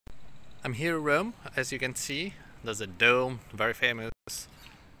I'm here in Rome, as you can see. There's a dome, very famous,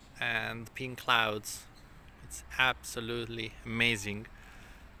 and pink clouds. It's absolutely amazing.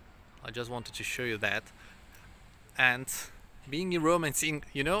 I just wanted to show you that. And being in Rome and seeing,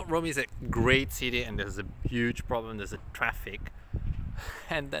 Rome is a great city and there's a huge problem, there's a traffic.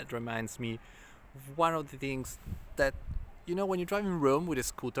 And that reminds me of one of the things that, when you drive in Rome with a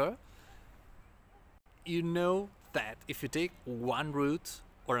scooter, you know that if you take one route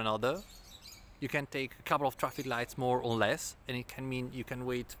or another, you can take a couple of traffic lights more or less, and it can mean you can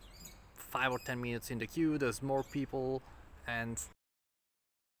wait 5 or 10 minutes in the queue, there's more people, and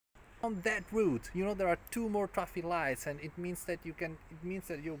on that route, there are 2 more traffic lights, and it means that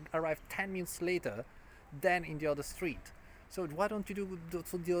you arrive 10 minutes later than in the other street. So why don't you do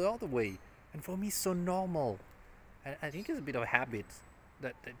the other way? And for me, it's so normal. And I think it's a bit of a habit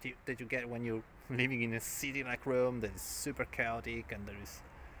that you get when you're living in a city like Rome that is super chaotic and there is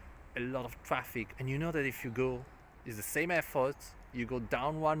a lot of traffic, and you know that if you go, it's the same effort, you go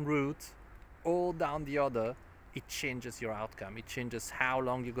down one route or down the other, it changes your outcome. It changes how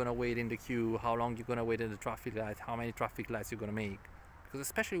long you're gonna wait in the queue, how long you're gonna wait in the traffic light, how many traffic lights you're gonna make. Because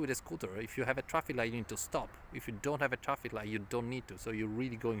especially with a scooter, if you have a traffic light, you need to stop. If you don't have a traffic light, you don't need to, so you're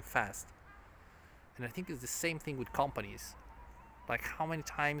really going fast. And I think it's the same thing with companies. Like how many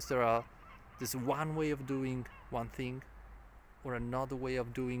times there's one way of doing one thing or another way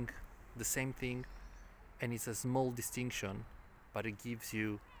of doing the same thing, and it's a small distinction, but it gives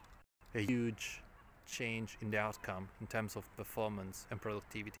you a huge change in the outcome in terms of performance and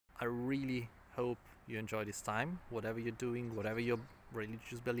productivity. I really hope you enjoy this time, whatever you're doing, whatever your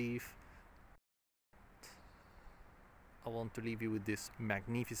religious belief. I want to leave you with this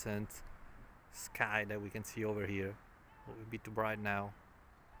magnificent sky that we can see over here. It will be too bright now,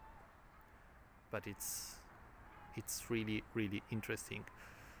 but it's really interesting.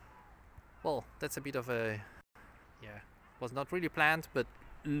 Well, that's a bit of a, was not really planned, but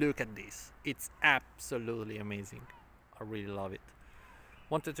look at this. It's absolutely amazing. I really love it.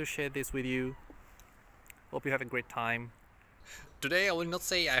 Wanted to share this with you. Hope you have a great time. Today I will not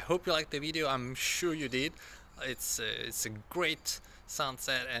say I hope you liked the video, I'm sure you did. It's a great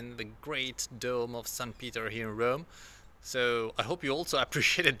sunset and the great dome of St. Peter here in Rome. So I hope you also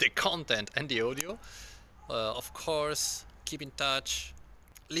appreciated the content and the audio. Of course, keep in touch,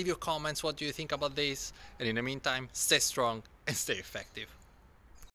 leave your comments, what do you think about this, and in the meantime, stay strong and stay effective.